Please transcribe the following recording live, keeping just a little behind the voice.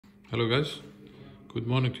Hello guys, good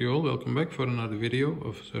morning to you all. Welcome back for another video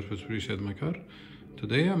of Service Reset My Car.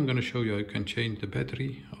 Today I'm going to show you how you can change the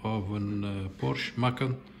battery of a Porsche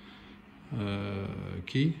Macan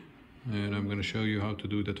key, and I'm going to show you how to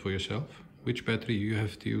do that for yourself, which battery you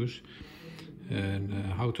have to use, and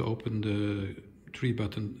how to open the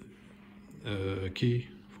 3-button key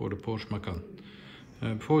for the Porsche Macan.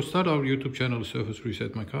 Before we start our YouTube channel, Service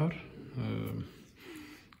Reset My Car,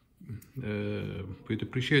 we'd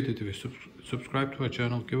appreciate it if you subscribe to our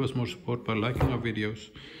channel. Give us more support by liking our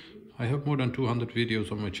videos. I have more than 200 videos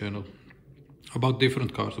on my channel about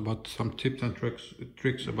different cars, about some tips and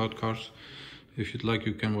tricks about cars. If you'd like,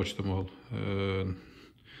 you can watch them all.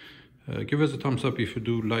 Give us a thumbs up if you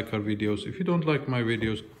do like our videos. If you don't like my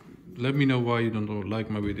videos, let me know why you don't like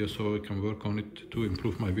my videos, so I can work on it to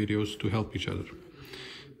improve my videos to help each other.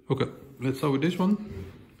 Okay, let's start with this one.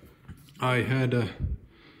 I had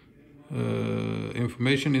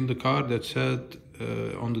information in the car that said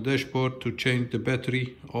on the dashboard to change the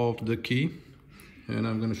battery of the key, and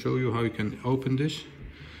I'm going to show you how you can open this.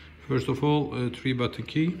 First of all, a 3-button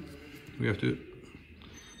key. We have to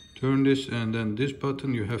turn this, and then this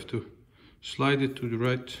button you have to slide it to the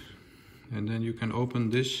right, and then you can open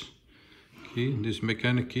this key, this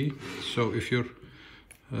mechanic key. So if your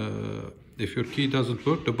key doesn't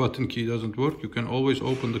work, the button key doesn't work, you can always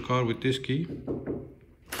open the car with this key.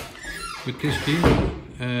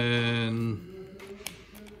 And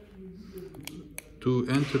to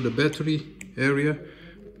enter the battery area,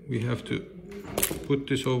 we have to put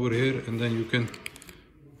this over here, and then you can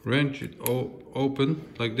wrench it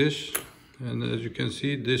open like this. And as you can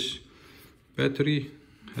see, this battery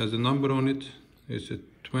has a number on it. It's a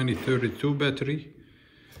 2032 battery.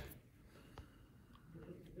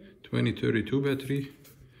 2032 battery.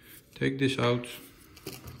 Take this out.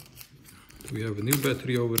 We have a new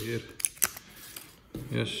battery over here.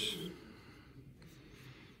 Yes,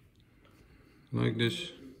 like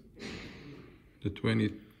this, the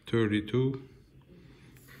 2032.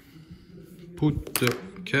 Put the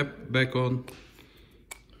cap back on,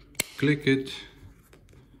 click it,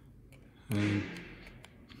 and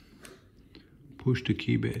push the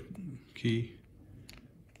key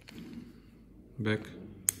back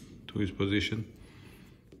to its position,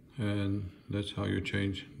 and that's how you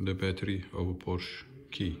change the battery of a Porsche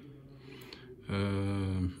key.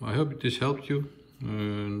 I hope this helped you,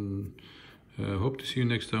 and hope to see you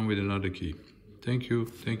next time with another key. Thank you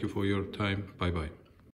for your time. Bye bye.